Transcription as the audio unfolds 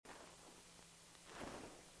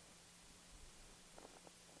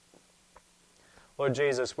Lord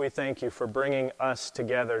Jesus, we thank you for bringing us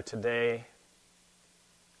together today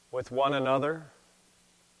with one another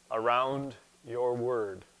around your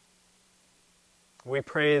word. We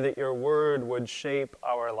pray that your word would shape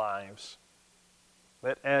our lives,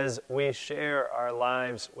 that as we share our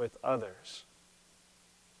lives with others,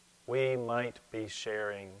 we might be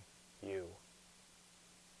sharing you.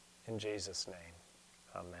 In Jesus' name,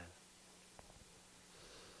 amen.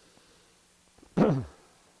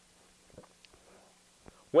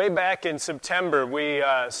 Way back in September, we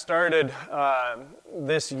started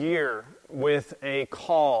this year with a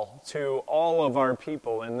call to all of our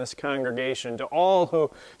people in this congregation, to all who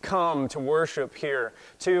come to worship here,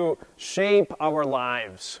 to shape our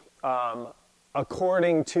lives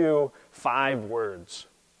according to 5 words.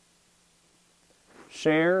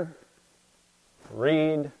 Share,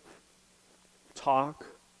 read, talk,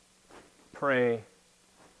 pray,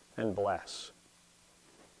 and bless.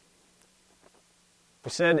 We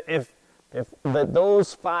said if that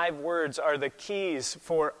those 5 words are the keys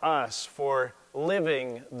for us for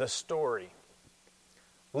living the story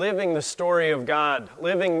of God,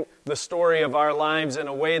 living the story of our lives in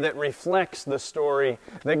a way that reflects the story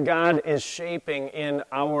that God is shaping in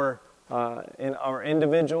our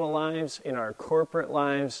individual lives, in our corporate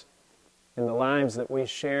lives, in the lives that we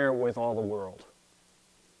share with all the world.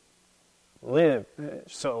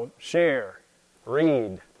 Share,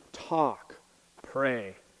 read, talk,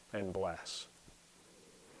 pray, and bless.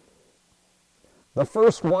 The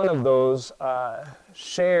first one of those,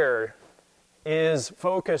 share, is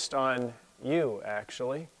focused on you,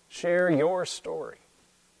 actually. Share your story,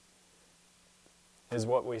 is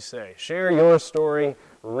what we say. Share your story,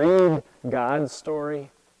 read God's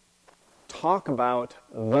story, talk about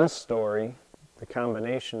the story, the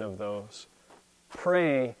combination of those,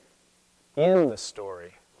 pray in the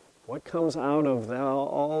story. What comes out of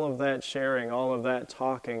all of that sharing, all of that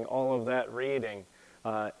talking, all of that reading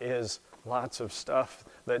is lots of stuff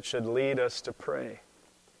that should lead us to pray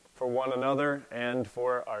for one another and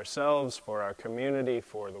for ourselves, for our community,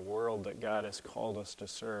 for the world that God has called us to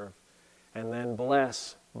serve. And then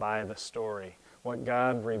bless by the story. What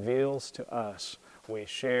God reveals to us, we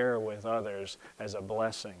share with others as a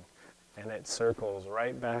blessing. And it circles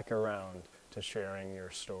right back around to sharing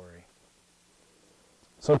your story.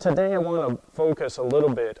 So today I want to focus a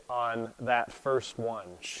little bit on that first one,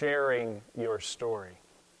 sharing your story.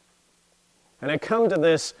 And I come to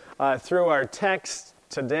this through our text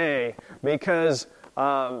today because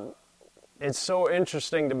it's so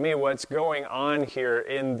interesting to me what's going on here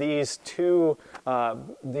in these two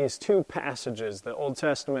passages, the Old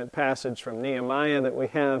Testament passage from Nehemiah that we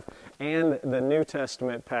have and the New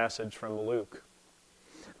Testament passage from Luke.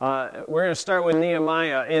 We're going to start with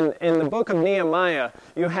Nehemiah. In the book of Nehemiah,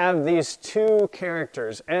 you have these 2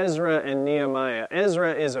 characters, Ezra and Nehemiah.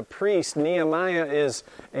 Ezra is a priest. Nehemiah is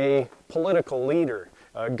a political leader,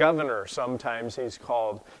 a governor sometimes he's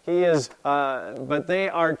called. But they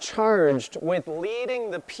are charged with leading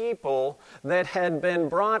the people that had been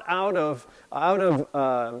brought out of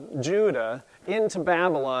Judah into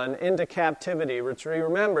Babylon, into captivity. Which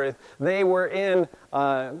remember, they were in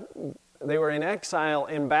exile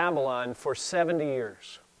in Babylon for 70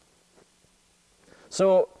 years.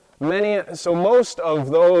 So most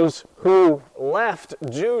of those who left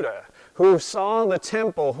Judah, who saw the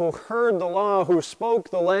temple, who heard the law, who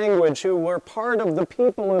spoke the language, who were part of the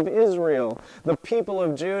people of Israel, the people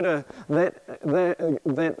of Judah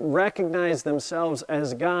that recognized themselves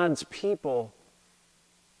as God's people,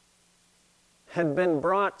 had been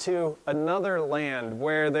brought to another land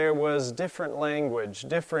where there was different language,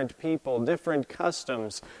 different people, different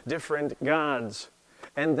customs, different gods.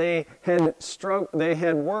 And they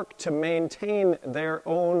had worked to maintain their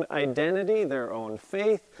own identity, their own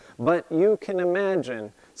faith. But you can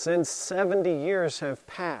imagine, since 70 years have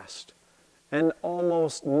passed, and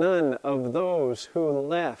almost none of those who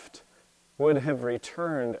left would have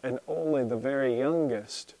returned, and only the very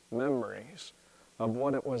youngest memories of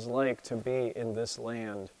what it was like to be in this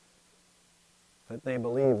land that they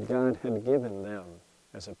believed God had given them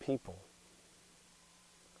as a people.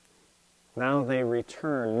 Now they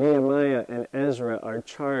return. Nehemiah and Ezra are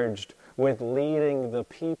charged with leading the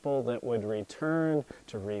people that would return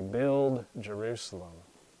to rebuild Jerusalem,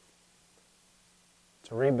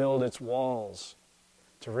 to rebuild its walls,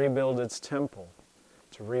 to rebuild its temple,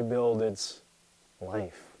 to rebuild its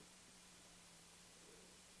life.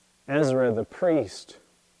 Ezra, the priest,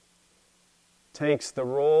 takes the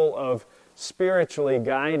role of spiritually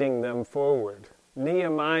guiding them forward.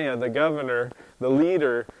 Nehemiah, the governor, the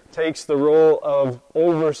leader, takes the role of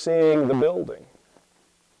overseeing the building.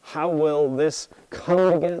 How will this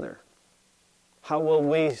come together? How will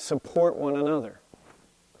we support one another?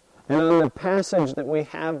 And on the passage that we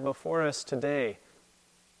have before us today,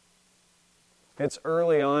 it's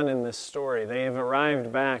early on in this story. They have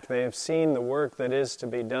arrived back. They have seen the work that is to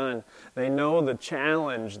be done. They know the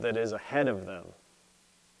challenge that is ahead of them.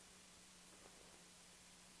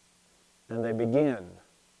 And they begin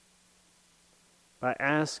by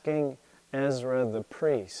asking Ezra the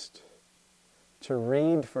priest to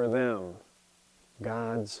read for them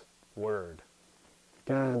God's word,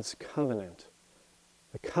 God's covenant,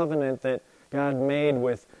 the covenant that God made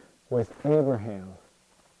with Abraham,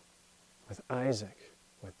 with Isaac,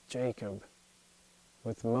 with Jacob,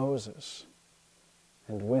 with Moses,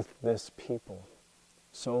 and with this people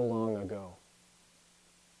so long ago.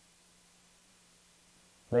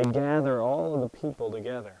 They gather all of the people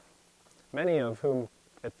together, many of whom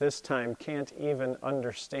at this time can't even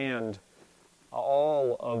understand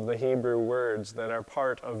all of the Hebrew words that are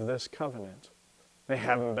part of this covenant. They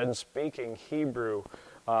haven't been speaking Hebrew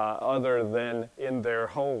other than in their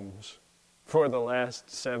homes for the last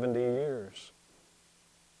 70 years.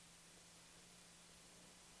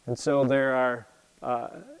 And so there are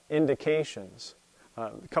indications.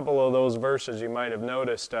 A couple of those verses you might have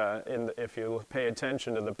noticed if you pay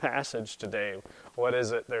attention to the passage today. What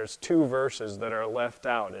is it? There's 2 verses that are left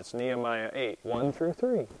out. It's Nehemiah 8, 1 through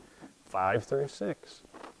 3, 5 through 6,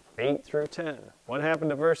 8 through 10. What happened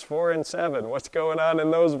to verse 4 and 7? What's going on in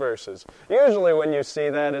those verses? Usually when you see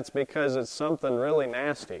that, it's because it's something really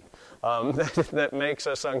nasty that makes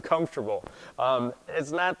us uncomfortable.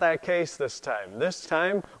 It's not that case this time. This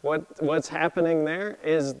time, what's happening there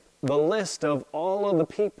is the list of all of the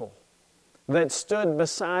people that stood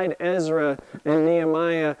beside Ezra and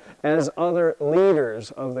Nehemiah as other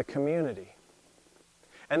leaders of the community.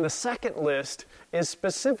 And the second list is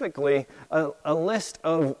specifically a list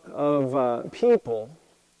of people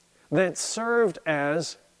that served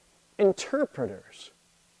as interpreters,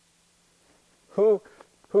 who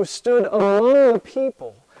stood among the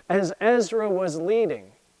people as Ezra was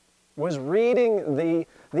leading, was reading the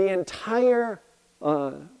entire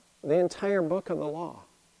book of the law.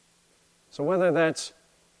 So whether that's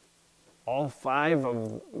all 5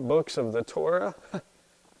 of books of the Torah,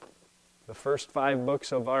 the first 5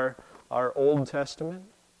 books of our Old Testament,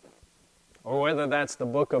 or whether that's the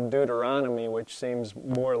book of Deuteronomy, which seems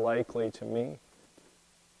more likely to me.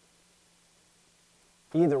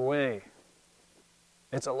 Either way,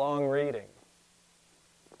 it's a long reading.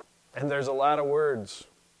 And there's a lot of words.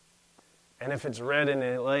 And if it's read in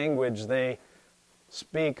a language they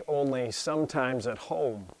speak only sometimes at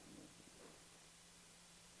home,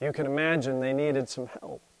 you can imagine they needed some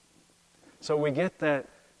help. So we get that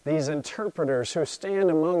these interpreters who stand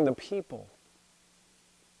among the people,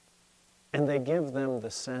 and they give them the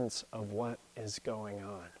sense of what is going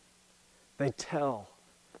on. They tell,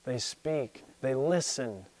 they speak, they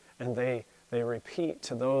listen, and they repeat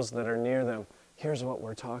to those that are near them, here's what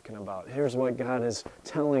we're talking about. Here's what God is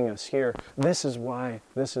telling us here. This is why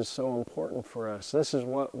this is so important for us. This is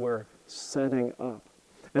what we're setting up.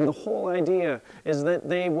 And the whole idea is that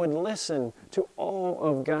they would listen to all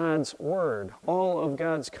of God's word, all of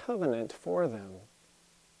God's covenant for them.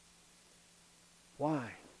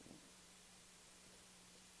 Why?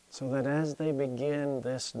 So that as they begin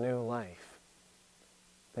this new life,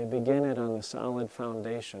 they begin it on the solid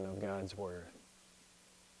foundation of God's word.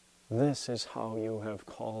 This is how you have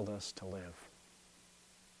called us to live.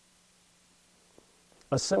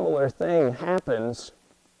 A similar thing happens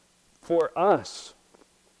for us.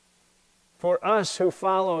 For us who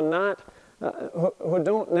follow who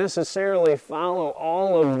don't necessarily follow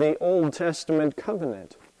all of the Old Testament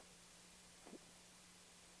covenant.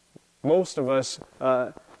 Most of us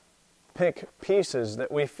pick pieces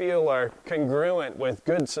that we feel are congruent with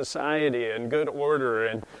good society and good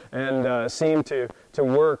order and seem to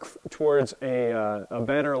work towards a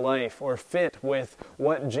better life or fit with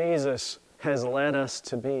what Jesus has led us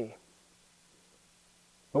to be.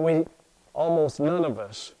 But almost none of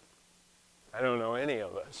us, I don't know any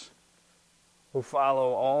of us, who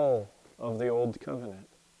follow all of the Old Covenant.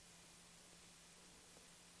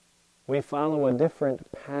 We follow a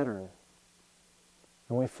different pattern.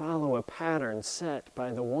 And we follow a pattern set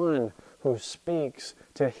by the one who speaks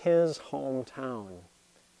to his hometown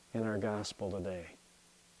in our gospel today.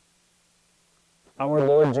 Our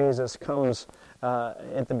Lord Jesus comes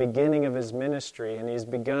at the beginning of his ministry, and he's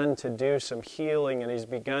begun to do some healing, and he's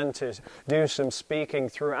begun to do some speaking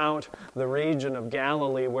throughout the region of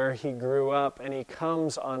Galilee where he grew up, and he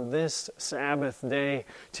comes on this Sabbath day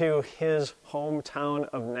to his hometown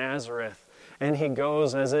of Nazareth. and he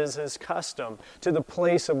goes, as is his custom, to the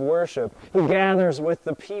place of worship. He gathers with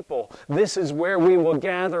the people. This is where we will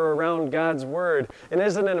gather around God's Word. And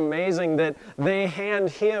isn't it amazing that they hand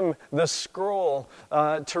him the scroll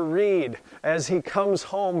to read? As he comes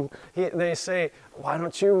home, they say, "Why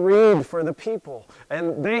don't you read for the people?"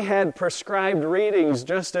 And they had prescribed readings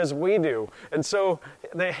just as we do. And so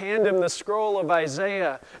they hand him the scroll of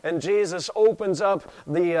Isaiah, and Jesus opens up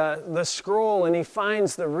the scroll, and he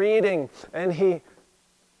finds the reading, and he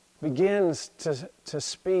begins to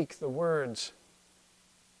speak the words.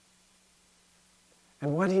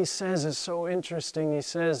 And what he says is so interesting. He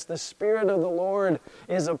says, "The Spirit of the Lord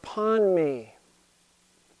is upon me."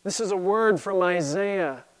 This is a word from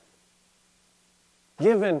Isaiah,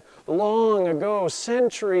 given long ago,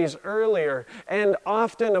 centuries earlier, and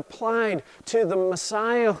often applied to the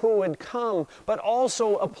Messiah who would come, but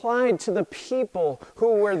also applied to the people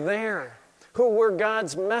who were there, who were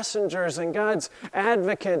God's messengers and God's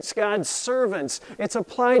advocates, God's servants. It's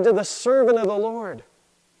applied to the servant of the Lord.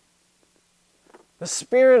 The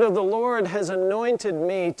Spirit of the Lord has anointed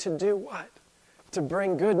me to do what? To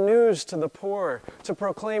bring good news to the poor, to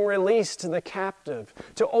proclaim release to the captive,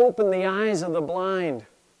 to open the eyes of the blind,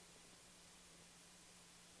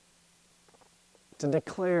 to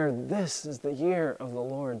declare this is the year of the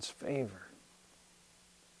Lord's favor.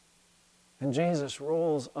 And Jesus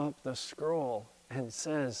rolls up the scroll and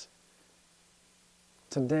says,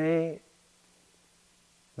 "Today,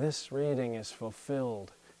 this reading is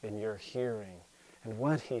fulfilled in your hearing." And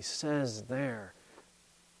what he says there,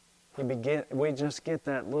 we just get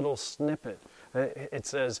that little snippet. It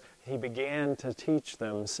says, he began to teach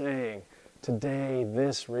them, saying, "Today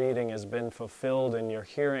this reading has been fulfilled in your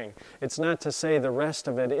hearing." It's not to say the rest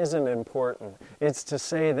of it isn't important. It's to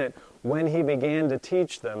say that when he began to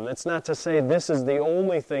teach them, it's not to say this is the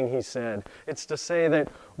only thing he said. It's to say that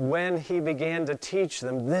when he began to teach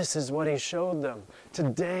them, this is what he showed them.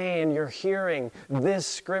 Today in your hearing, this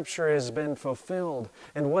scripture has been fulfilled.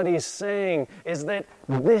 And what he's saying is that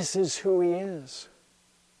this is who he is.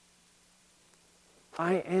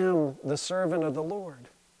 I am the servant of the Lord.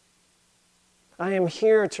 I am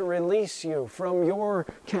here to release you from your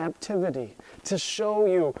captivity, to show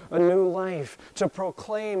you a new life, to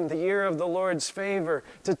proclaim the year of the Lord's favor,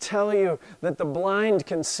 to tell you that the blind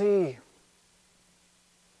can see,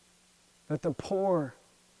 that the poor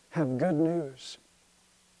have good news,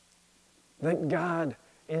 that God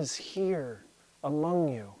is here among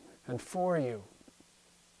you and for you,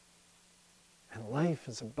 and life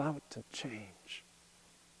is about to change.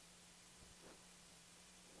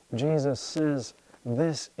 Jesus says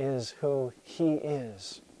this is who he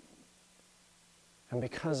is. And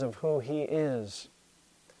because of who he is,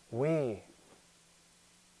 we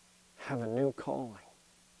have a new calling.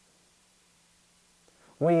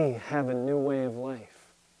 We have a new way of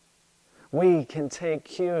life. We can take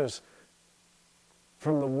cues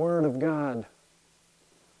from the Word of God,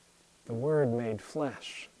 the Word made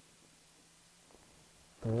flesh,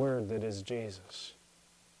 the Word that is Jesus.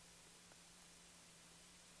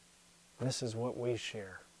 This is what we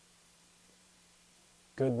share.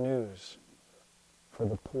 Good news for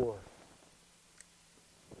the poor.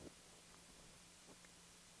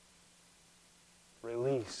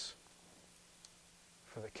 Release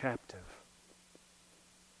for the captive.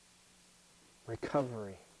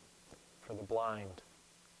 Recovery for the blind.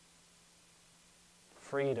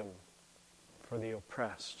 Freedom for the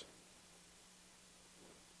oppressed.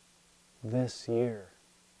 This year,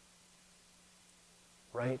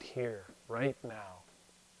 right here, right now,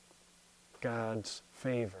 God's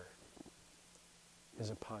favor is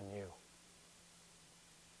upon you.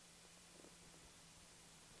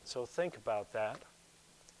 So think about that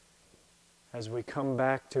as we come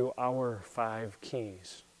back to our 5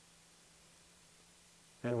 keys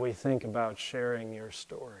and we think about sharing your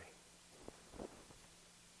story.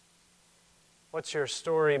 What's your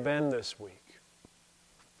story been this week?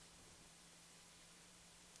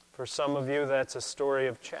 For some of you, that's a story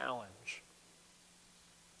of challenge,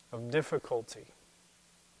 of difficulty.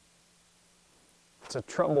 It's a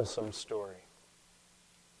troublesome story.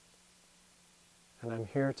 And I'm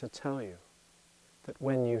here to tell you that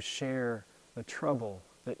when you share the trouble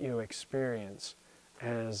that you experience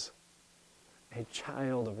as a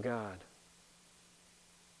child of God,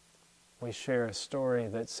 we share a story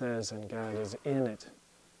that says, and God is in it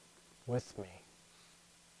with me.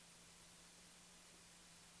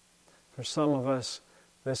 For some of us,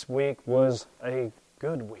 this week was a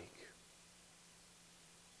good week.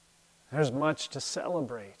 There's much to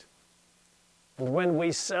celebrate. And when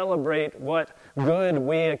we celebrate what good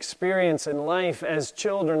we experience in life as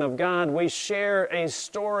children of God, we share a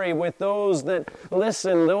story with those that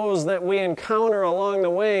listen, those that we encounter along the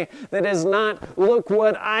way, that is not, look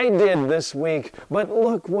what I did this week, but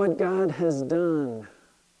look what God has done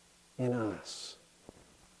in us.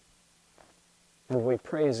 And we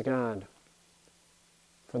praise God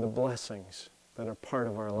for the blessings that are part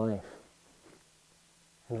of our life.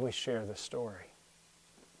 And we share the story.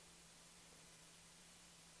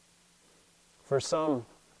 For some,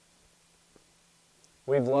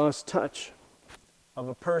 we've lost touch of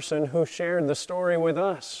a person who shared the story with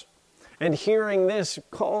us. And hearing this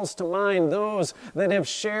calls to mind those that have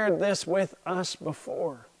shared this with us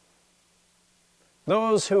before.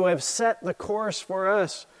 Those who have set the course for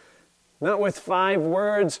us, not with 5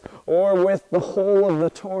 words or with the whole of the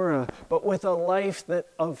Torah, but with a life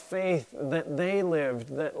of faith that they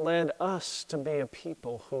lived that led us to be a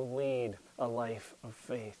people who lead a life of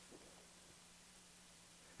faith.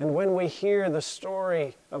 And when we hear the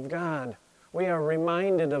story of God, we are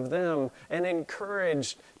reminded of them and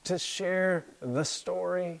encouraged to share the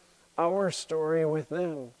story, our story with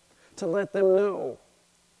them, to let them know,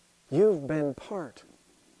 you've been part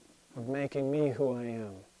of making me who I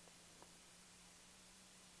am.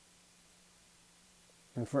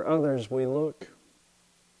 And for others, we look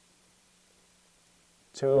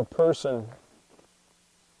to a person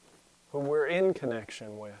who we're in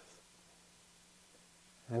connection with,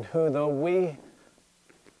 and who, though we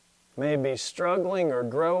may be struggling or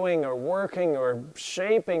growing or working or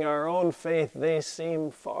shaping our own faith, they seem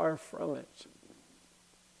far from it,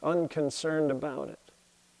 unconcerned about it,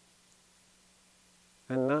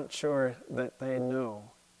 and not sure that they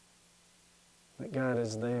know that God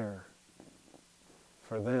is there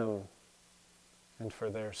for them and for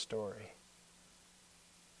their story.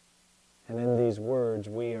 And in these words,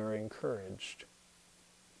 we are encouraged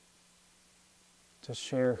to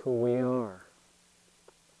share who we are,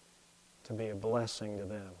 to be a blessing to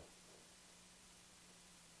them,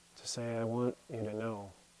 to say, I want you to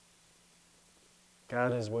know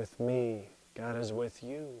God is with me, God is with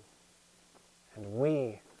you, and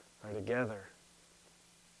we are together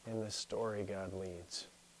in this story God leads.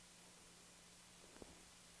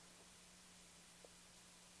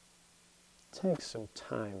 Take some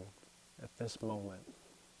time at this moment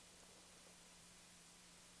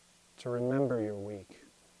to remember your week,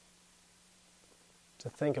 to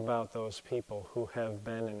think about those people who have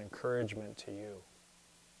been an encouragement to you,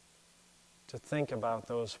 to think about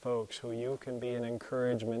those folks who you can be an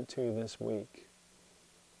encouragement to this week,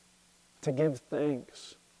 to give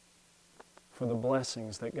thanks for the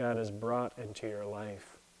blessings that God has brought into your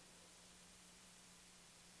life,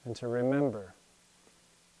 and to remember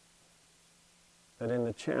that in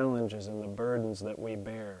the challenges and the burdens that we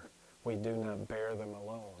bear, we do not bear them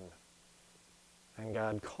alone. And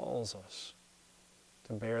God calls us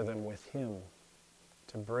to bear them with Him,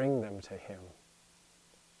 to bring them to Him,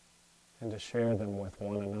 and to share them with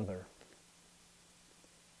one another.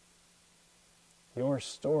 Your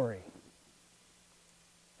story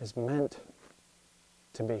is meant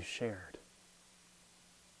to be shared.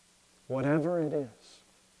 Whatever it is,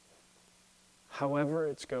 however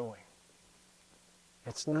it's going,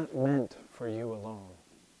 it's not meant for you alone.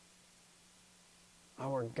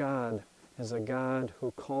 Our God is a God who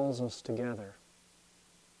calls us together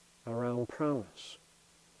around promise,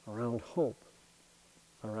 around hope,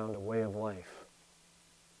 around a way of life.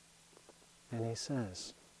 And He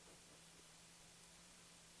says,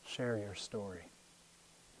 share your story.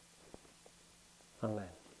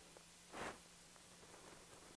 Amen.